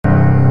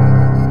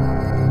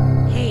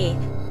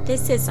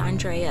This is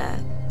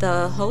Andrea,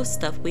 the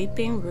host of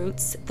Weeping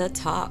Roots The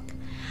Talk.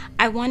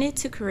 I wanted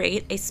to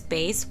create a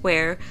space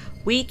where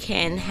we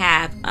can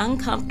have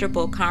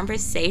uncomfortable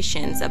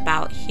conversations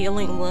about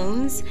healing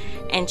wounds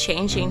and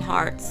changing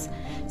hearts.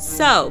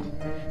 So,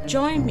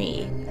 join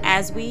me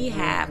as we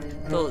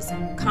have those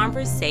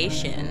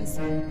conversations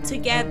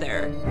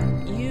together.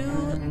 You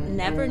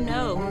never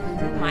know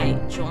who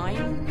might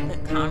join the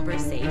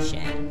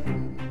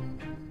conversation.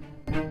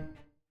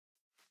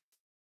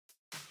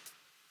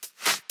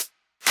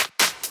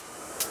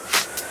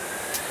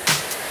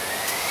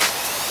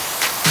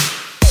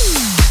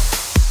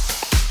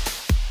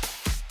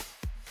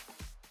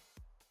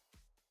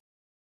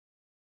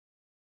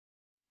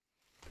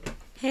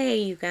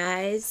 Hey, you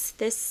guys,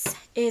 this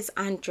is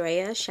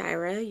Andrea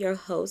Shira, your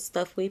host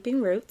of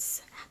Weeping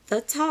Roots, The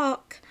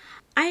Talk.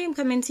 I am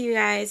coming to you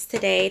guys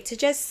today to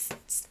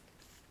just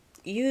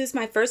use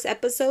my first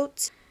episode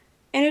to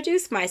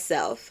introduce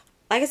myself.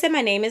 Like I said,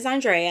 my name is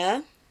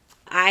Andrea.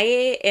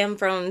 I am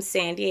from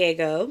San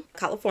Diego,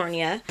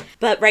 California,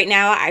 but right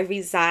now I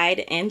reside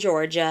in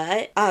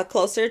Georgia,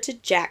 closer to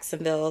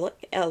Jacksonville,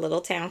 a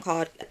little town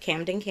called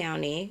Camden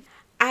County.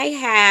 I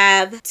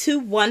have two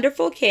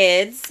wonderful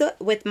kids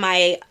with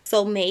my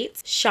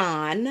soulmate,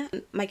 Sean.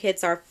 My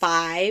kids are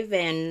 5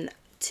 and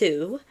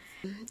 2.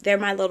 They're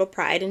my little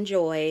pride and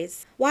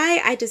joys.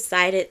 Why I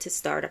decided to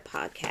start a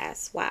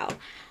podcast. Wow.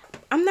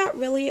 I'm not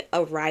really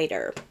a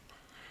writer.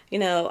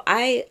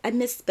 I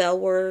misspell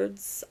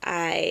words.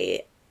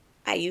 I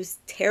use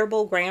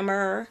terrible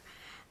grammar.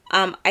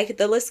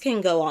 The list can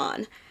go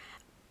on.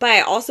 But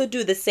I also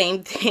do the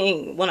same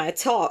thing when I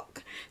talk.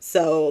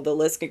 So the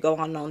list could go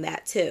on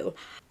that too.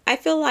 I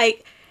feel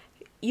like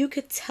you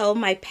could tell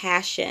my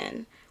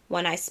passion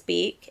when I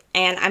speak.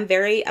 And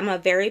I'm a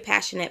very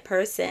passionate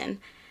person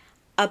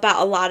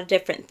about a lot of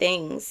different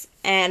things.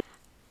 And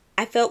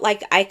I felt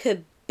like I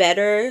could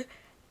better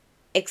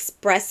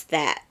express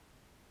that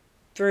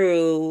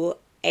through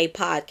a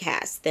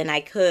podcast than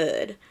I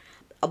could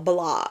a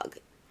blog.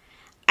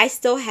 I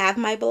still have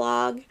my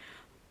blog,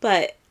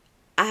 but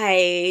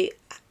I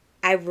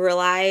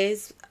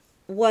realized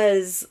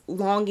was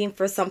longing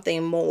for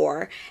something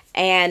more.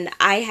 And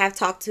I have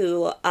talked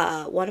to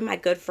one of my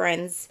good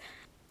friends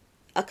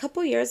a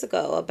couple years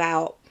ago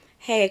about,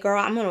 hey girl,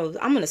 I'm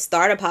gonna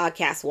start a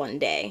podcast one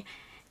day.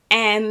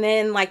 And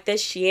then like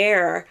this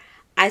year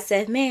I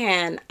said,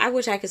 man, I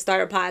wish I could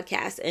start a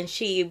podcast. And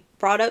she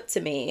brought up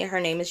to me, her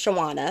name is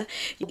Shawana.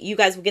 You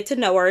guys will get to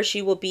know her.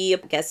 She will be,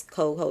 I guess,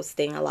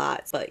 co-hosting a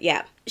lot. But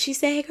yeah, she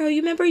said, hey girl,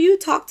 you remember you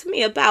talked to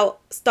me about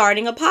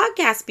starting a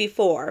podcast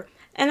before?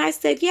 And I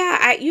said, yeah,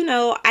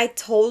 I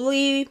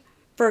totally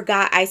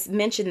forgot I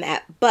mentioned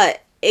that,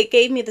 but it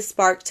gave me the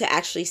spark to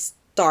actually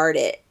start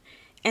it.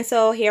 And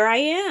so here I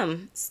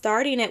am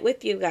starting it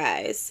with you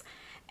guys.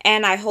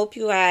 And I hope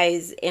you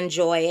guys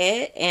enjoy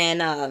it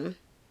and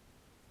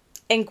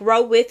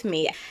grow with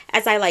me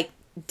as I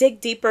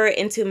dig deeper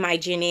into my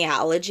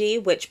genealogy,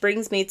 which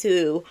brings me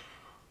to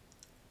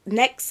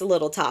next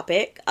little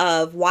topic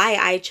of why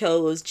I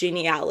chose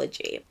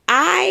genealogy.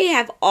 I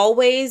have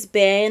always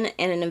been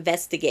an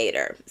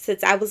investigator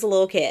since I was a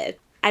little kid.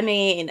 I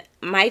mean,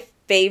 my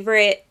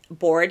favorite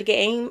board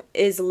game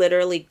is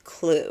literally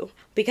Clue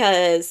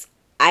because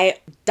I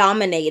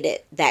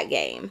dominated that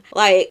game.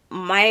 Like,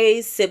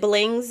 my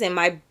siblings and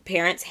my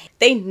parents,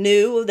 they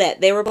knew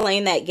that they were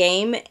playing that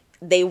game.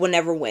 They would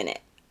never win it.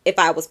 If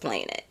I was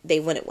playing it, they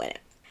wouldn't win it.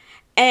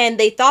 And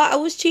they thought I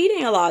was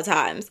cheating a lot of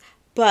times,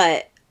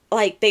 but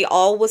they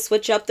all would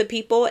switch up the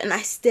people and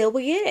I still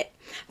would get it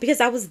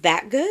because I was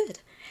that good.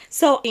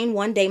 So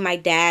one day my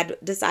dad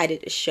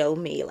decided to show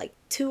me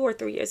 2 or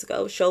 3 years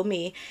ago, show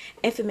me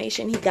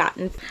information he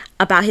gotten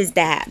about his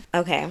dad.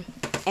 Okay.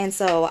 And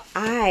so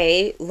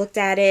I looked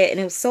at it and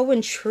it was so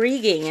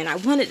intriguing and I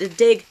wanted to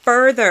dig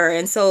further.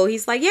 And so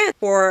he's like, yeah,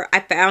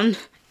 I found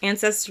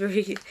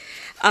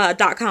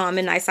Ancestry.com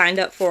and I signed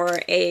up for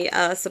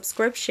a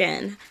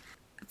subscription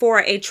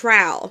for a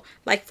trial,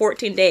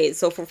 14 days.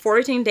 So for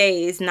 14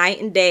 days, night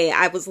and day,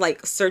 I was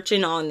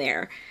searching on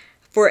there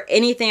for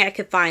anything I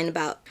could find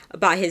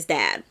about his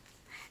dad.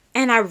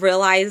 And I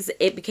realized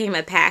it became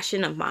a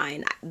passion of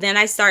mine. Then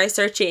I started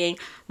searching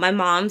my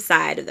mom's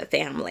side of the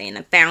family and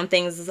I found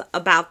things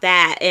about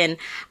that. And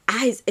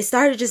it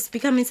started just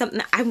becoming something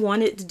that I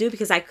wanted to do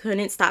because I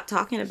couldn't stop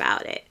talking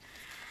about it.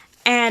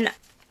 And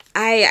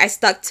I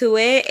stuck to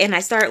it and I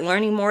started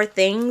learning more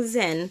things.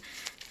 And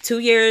 2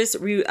 years,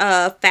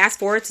 fast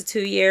forward to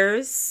 2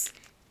 years,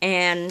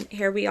 and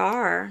here we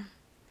are.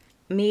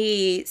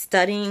 Me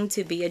studying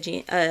to be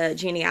a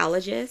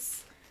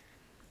genealogist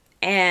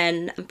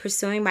and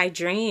pursuing my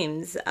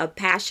dreams, a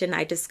passion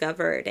I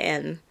discovered.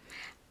 And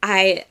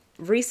I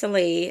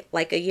recently,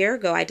 a year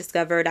ago, I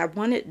discovered I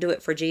wanted to do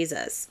it for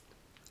Jesus.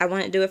 I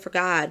wanted to do it for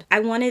God. I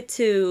wanted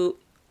to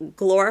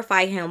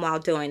glorify Him while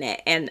doing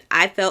it. And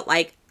I felt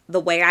like the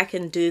way I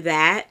can do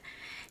that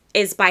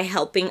is by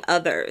helping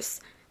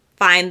others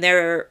find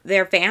their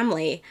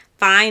family,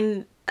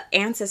 find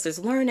ancestors,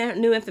 learn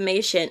new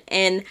information.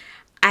 And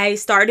I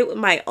started with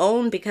my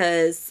own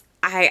because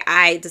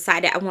I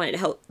decided I wanted to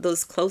help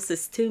those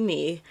closest to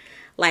me,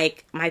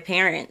 like my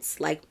parents,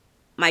 like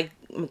my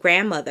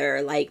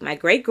grandmother, like my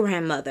great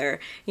grandmother,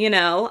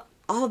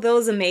 all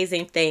those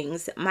amazing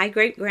things. My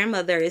great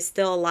grandmother is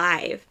still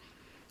alive.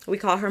 We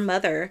call her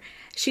mother.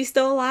 She's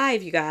still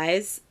alive, you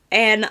guys.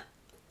 And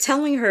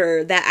telling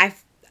her that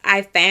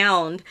I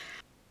found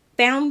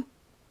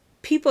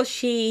people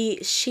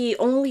she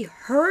only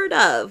heard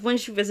of when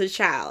she was a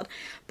child,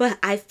 but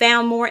I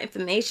found more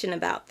information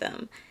about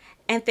them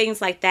and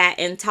things like that,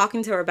 and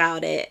talking to her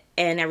about it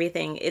and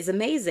everything is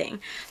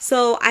amazing.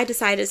 So I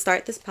decided to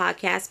start this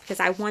podcast because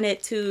I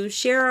wanted to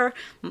share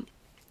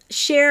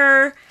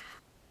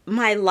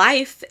my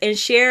life and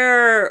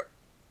share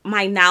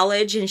my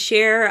knowledge and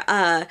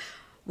share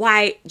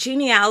why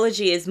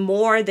genealogy is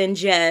more than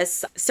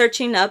just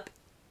searching up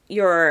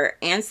your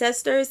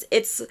ancestors.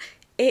 It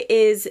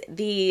is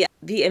the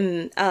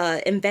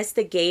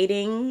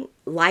investigating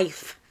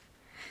life.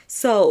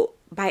 So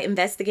by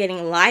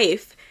investigating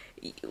life,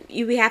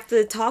 we have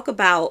to talk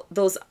about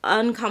those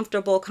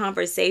uncomfortable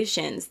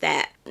conversations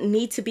that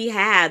need to be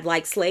had,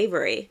 like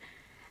slavery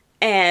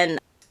and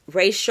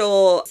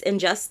racial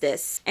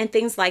injustice and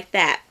things like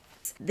that.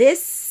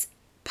 This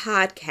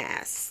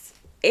podcast,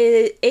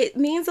 it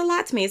means a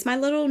lot to me. It's my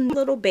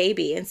little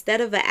baby.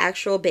 Instead of an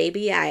actual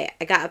baby, I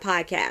got a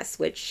podcast,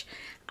 which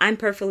I'm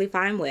perfectly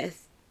fine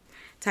with,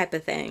 type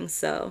of thing.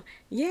 So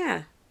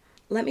yeah,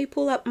 let me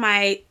pull up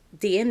my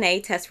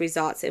DNA test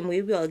results and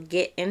we will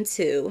get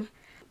into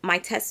my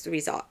test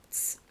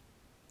results.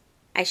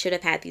 I should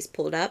have had these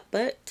pulled up,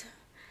 but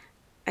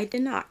I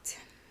did not.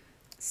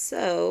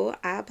 So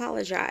I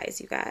apologize,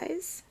 you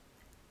guys.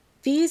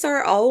 These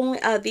are all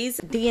these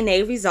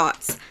DNA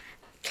results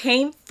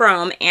came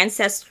from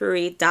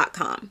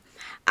Ancestry.com.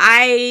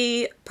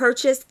 I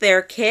purchased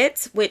their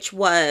kit, which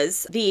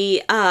was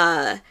the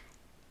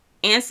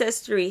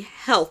Ancestry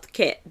Health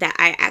Kit that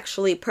I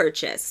actually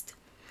purchased.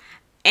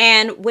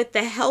 And with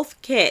the health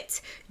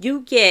kit, you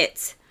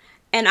get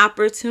an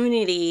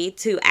opportunity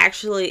to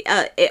actually,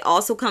 it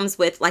also comes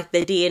with like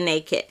the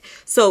DNA kit.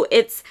 So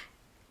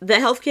the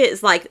health kit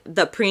is like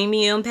the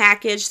premium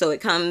package. So it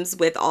comes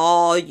with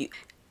all you,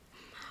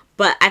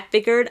 but I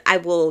figured I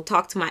will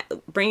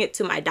bring it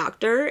to my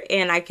doctor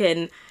and I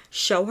can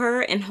show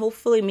her, and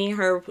hopefully me and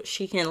her,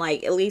 she can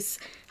like at least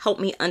help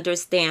me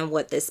understand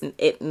what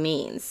it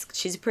means.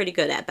 She's pretty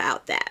good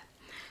about that.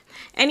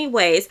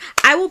 Anyways,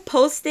 I will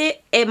post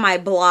it in my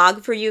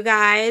blog for you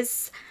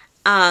guys.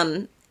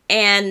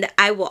 And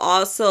I will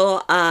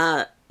also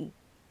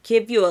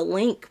give you a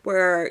link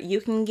where you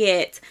can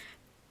get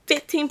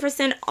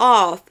 15%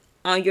 off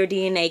on your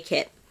DNA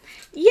kit.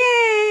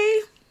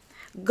 Yay!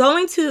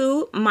 Going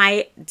to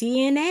my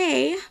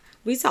DNA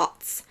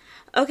results.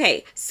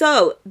 Okay,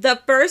 so the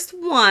first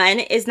one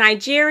is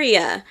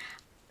Nigeria,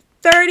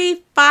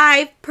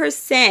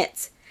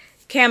 35%.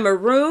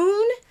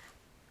 Cameroon,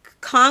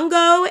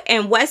 Congo,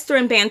 and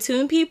Western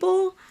Bantu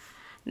people,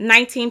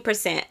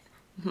 19%.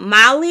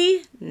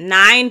 Mali,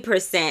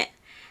 9%.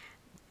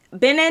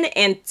 Benin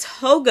and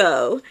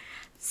Togo,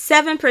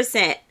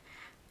 7%.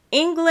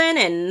 England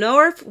and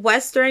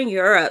Northwestern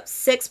Europe,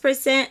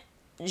 6%.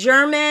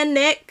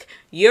 Germanic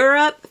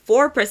Europe,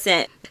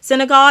 4%.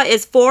 Senegal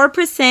is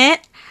 4%.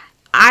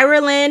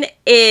 Ireland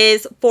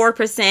is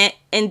 4%.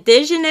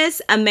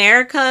 Indigenous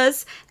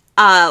Americas,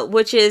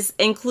 which is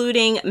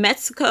including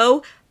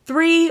Mexico,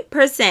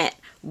 3%.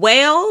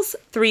 Wales,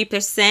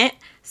 3%.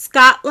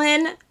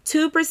 Scotland,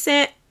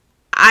 2%.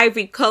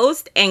 Ivory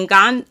Coast and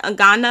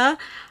Ghana,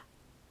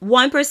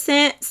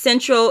 1%.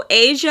 Central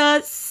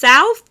Asia,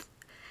 South,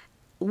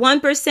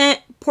 1%.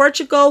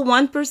 Portugal,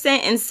 1%.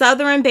 And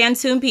Southern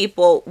Bantu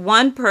people,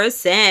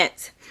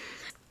 1%.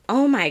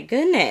 Oh my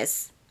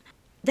goodness.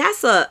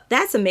 That's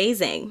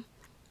amazing.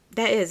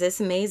 It's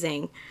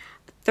amazing.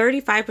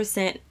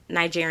 35%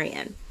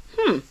 Nigerian.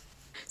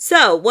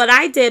 So what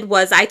I did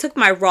was I took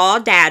my raw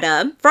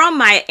data from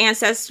my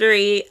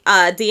Ancestry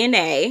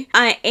DNA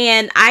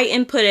and I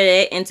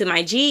inputted it into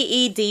my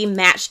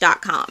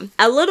GEDmatch.com.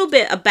 A little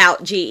bit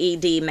about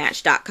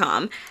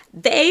GEDmatch.com.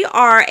 They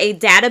are a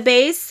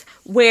database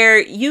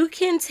where you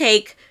can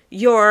take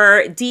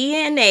your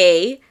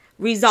DNA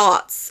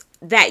results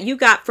that you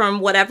got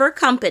from whatever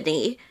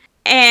company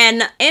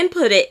and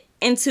input it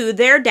into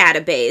their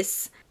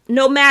database.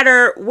 No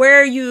matter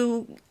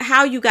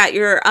how you got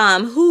your,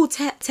 who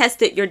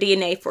tested your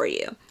DNA for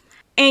you.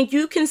 And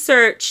you can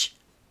search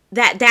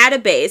that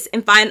database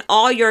and find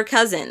all your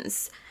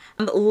cousins,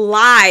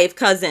 live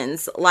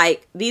cousins.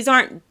 Like, these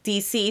aren't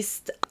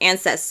deceased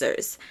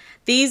ancestors.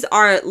 These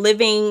are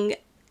living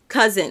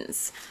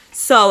cousins.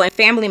 So, and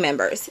family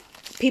members,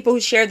 people who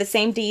share the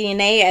same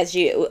DNA as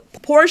you,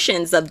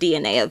 portions of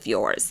DNA of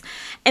yours,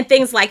 and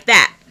things like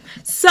that.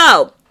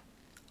 So,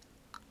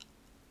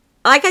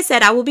 like I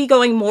said, I will be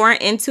going more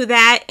into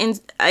that in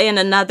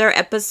another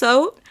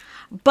episode,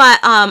 but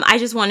I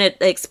just wanted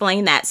to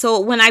explain that. So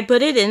when I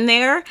put it in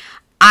there,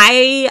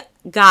 I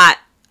got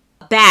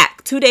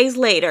back 2 days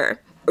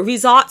later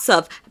results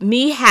of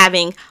me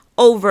having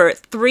over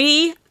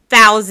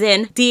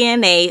 3,000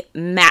 DNA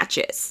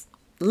matches.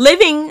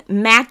 living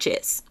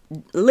matches,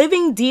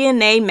 living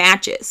DNA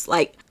matches.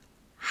 Like,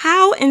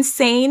 how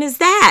insane is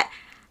that?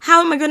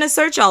 How am I going to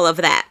search all of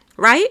that,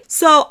 right?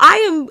 So I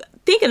am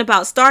thinking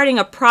about starting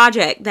a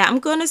project that I'm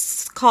going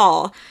to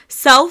call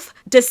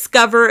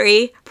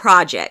Self-Discovery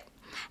Project.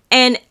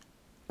 And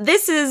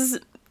this is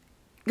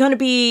going to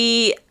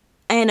be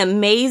an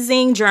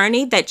amazing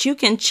journey that you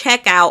can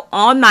check out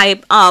on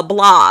my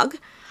blog.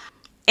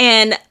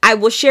 And I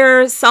will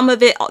share some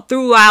of it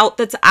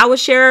throughout. I will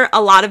share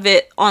a lot of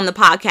it on the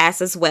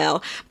podcast as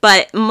well.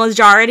 But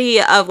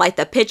majority of like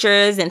the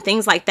pictures and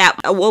things like that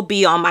will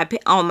be on my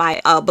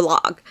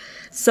blog.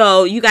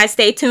 So you guys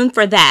stay tuned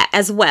for that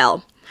as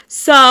well.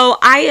 So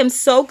I am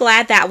so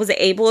glad that I was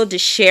able to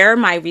share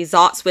my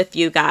results with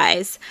you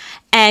guys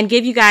and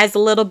give you guys a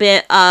little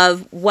bit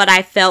of what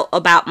I felt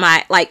about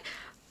my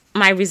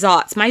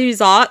results. My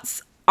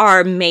results are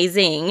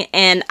amazing,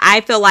 and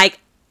I feel like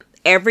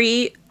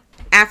every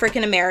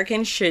African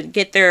American should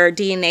get their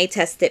DNA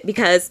tested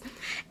because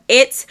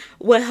it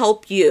will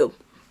help you.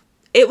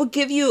 It will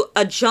give you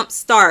a jump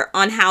start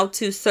on how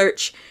to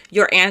search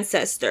your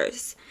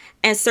ancestors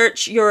and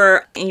search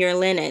your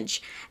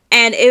lineage,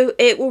 and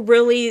it will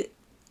really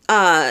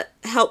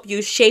help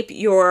you shape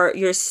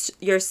your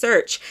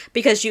search,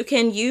 because you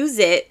can use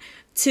it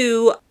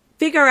to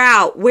figure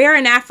out where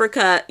in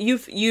Africa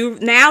you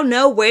now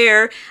know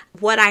where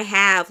what I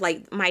have.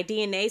 Like, my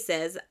DNA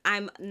says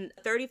I'm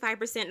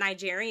 35%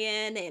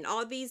 Nigerian and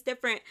all these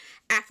different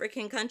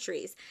African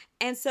countries.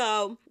 And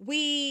so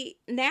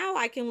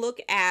I can look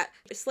at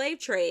slave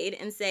trade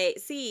and say,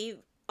 see,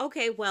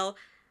 okay, well,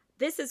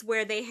 this is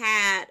where they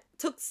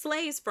took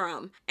slaves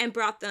from and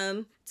brought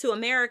them to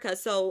America.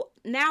 So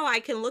now I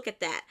can look at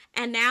that.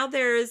 And now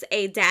there's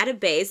a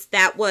database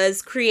that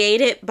was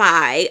created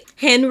by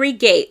Henry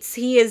Gates.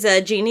 He is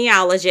a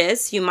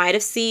genealogist. You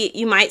might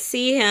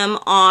see him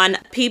on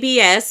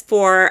PBS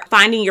for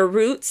Finding Your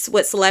Roots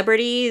with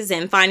celebrities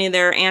and finding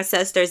their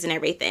ancestors and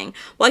everything.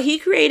 Well, he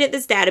created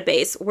this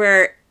database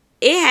where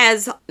it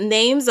has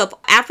names of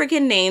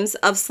African names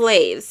of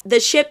slaves,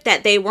 the ship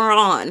that they were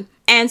on.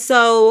 And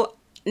so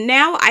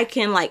now I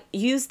can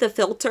use the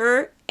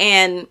filter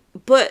and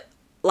put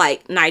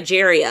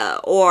Nigeria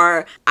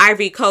or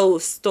Ivory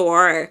Coast,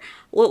 or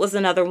what was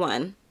another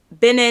one?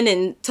 Benin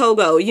and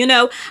Togo.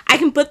 I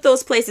can put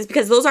those places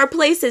because those are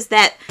places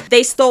that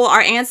they stole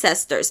our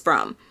ancestors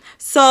from.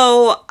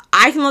 So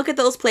I can look at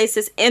those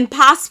places and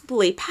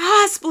possibly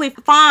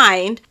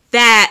find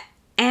that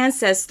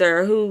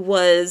ancestor who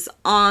was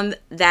on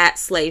that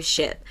slave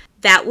ship.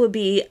 That would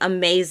be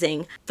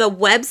amazing. The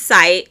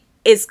website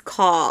is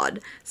called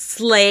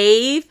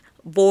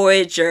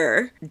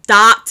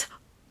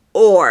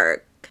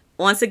slavevoyager.org.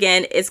 Once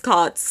again, it's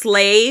called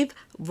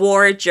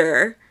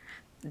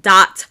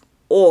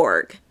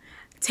slavevoyager.org.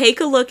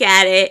 Take a look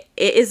at it.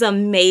 It is an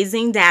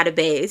amazing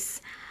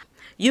database.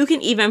 You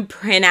can even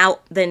print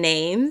out the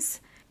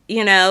names.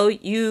 You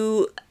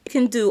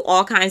can do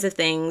all kinds of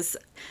things.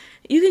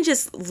 You can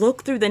just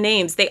look through the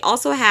names. They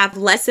also have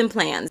lesson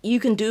plans you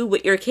can do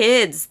with your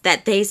kids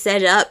that they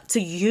set up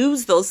to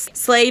use those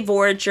Slave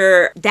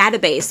Voyager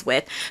database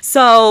with.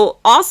 So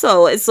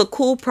also, it's a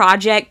cool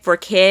project for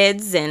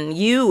kids, and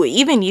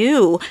even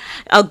you,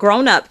 a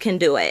grown-up, can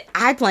do it.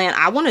 I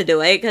want to do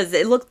it because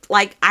it looked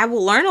like I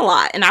will learn a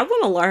lot, and I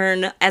want to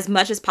learn as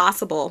much as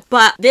possible.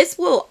 But this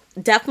will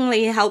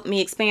definitely help me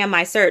expand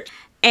my search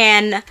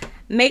and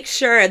make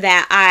sure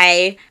that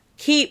I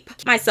keep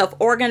myself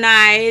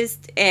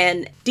organized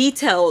and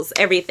details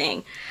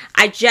everything.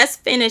 I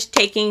just finished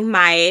taking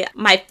my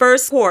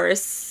first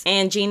course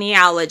in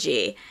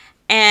genealogy,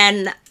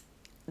 and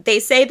they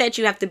say that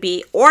you have to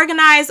be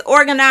organized.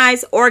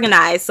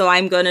 So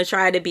I'm going to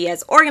try to be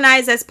as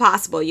organized as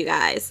possible, you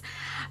guys.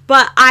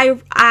 But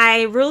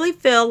I really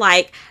feel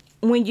like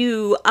when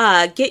you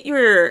get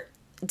your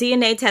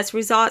DNA test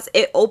results,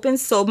 it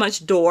opens so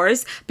much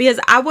doors, because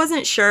I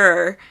wasn't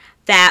sure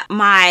that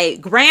my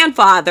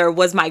grandfather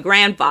was my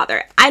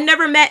grandfather. I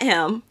never met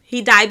him.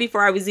 He died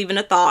before I was even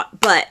a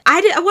thought, but I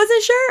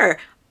wasn't sure.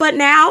 But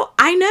now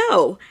I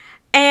know.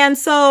 And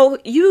so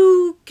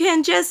you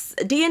can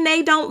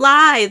DNA don't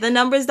lie. The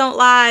numbers don't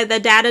lie. The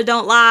data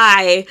don't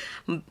lie.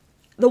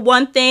 The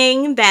one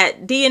thing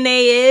that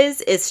DNA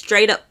is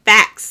straight up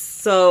facts.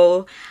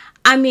 So,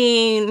 I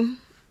mean,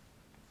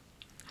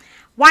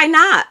 why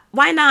not?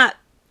 Why not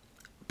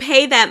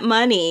pay that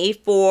money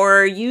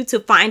for you to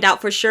find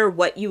out for sure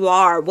what you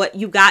are, what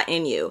you got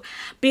in you?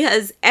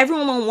 Because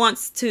everyone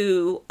wants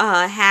to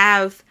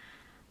have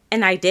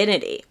an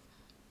identity,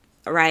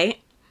 right?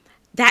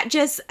 That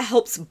just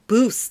helps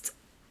boost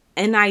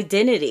an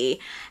identity.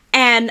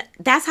 And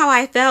that's how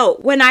I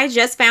felt when I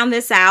just found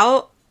this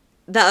out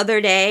the other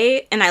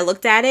day and I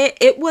looked at it.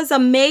 It was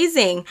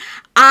amazing.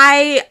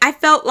 I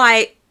felt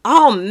like,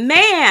 oh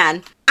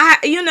man,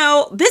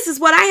 this is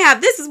what I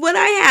have. This is what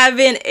I have.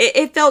 And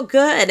it felt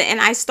good. And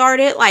I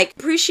started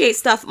appreciate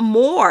stuff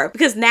more,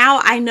 because now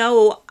I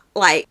know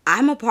like,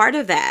 I'm a part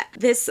of that.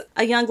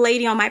 A young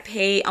lady on my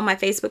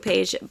Facebook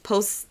page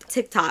posts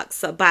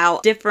TikToks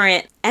about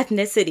different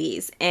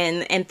ethnicities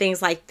and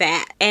things like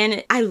that.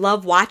 And I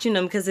love watching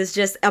them because it's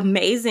just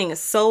amazing. It's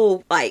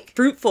so like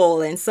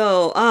fruitful and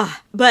so,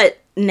 but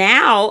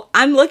now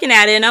I'm looking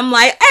at it and I'm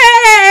like,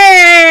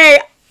 hey,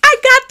 I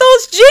got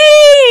those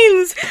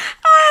genes.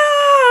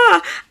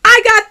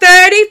 I got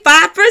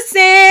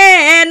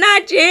 35%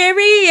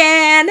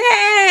 Nigerian.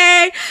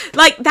 Hey,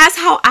 like that's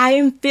how I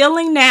am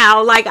feeling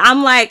now. Like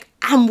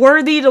I'm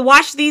worthy to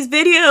watch these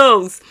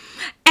videos.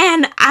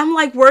 And I'm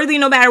like worthy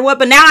no matter what,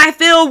 but now I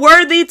feel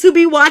worthy to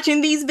be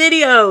watching these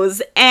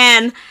videos.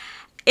 And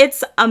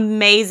it's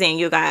amazing,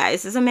 you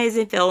guys. It's an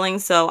amazing feeling.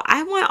 So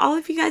I want all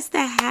of you guys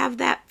to have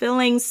that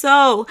feeling.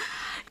 So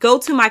go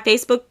to my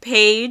Facebook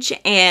page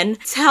and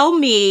tell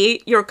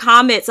me your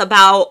comments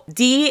about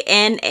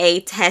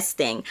DNA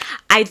testing.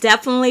 I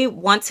definitely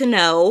want to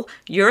know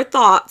your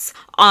thoughts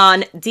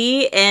on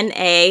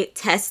DNA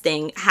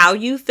testing, how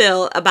you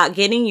feel about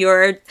getting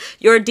your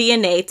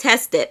DNA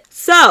tested.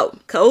 So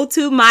go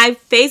to my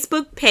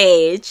Facebook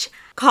page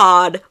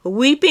called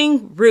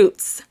Weeping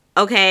Roots,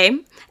 okay?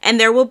 And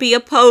there will be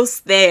a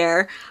post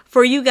there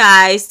for you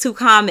guys to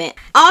comment.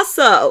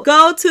 Also,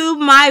 go to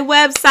my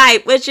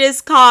website, which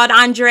is called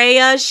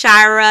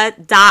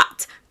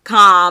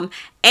AundreaShira.com.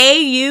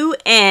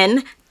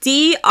 AUNDREA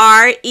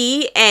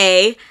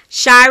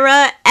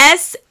Shira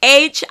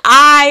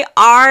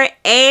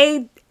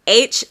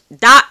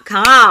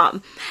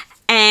SHIRAH.com.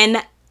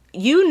 And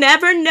you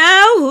never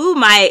know who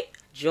might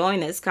join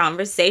this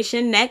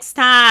conversation next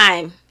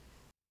time.